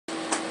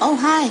Oh,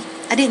 hi.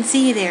 I didn't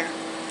see you there.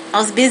 I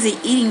was busy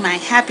eating my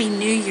Happy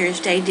New Year's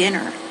Day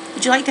dinner.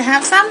 Would you like to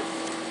have some?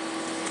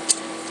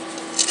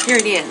 Here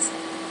it is.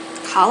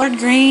 Collard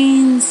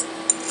greens,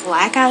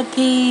 black-eyed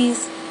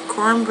peas,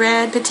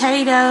 cornbread,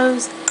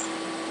 potatoes,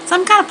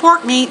 some kind of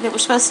pork meat that we're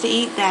supposed to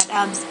eat that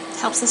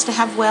helps us to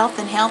have wealth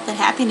and health and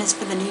happiness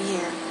for the new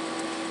year.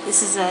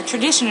 This is a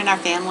tradition in our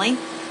family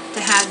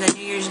to have the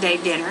New Year's Day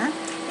dinner,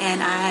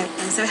 and I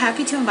am so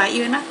happy to invite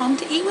you in my home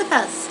to eat with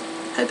us.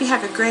 Hope you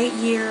have a great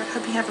year.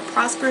 Hope you have a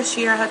prosperous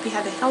year. Hope you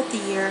have a healthy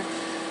year.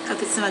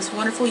 Hope it's the most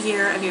wonderful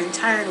year of your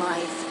entire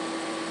life.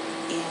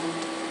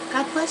 And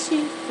God bless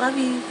you. Love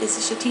you. This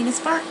is Sheatina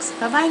Sparks.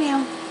 Bye-bye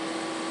now.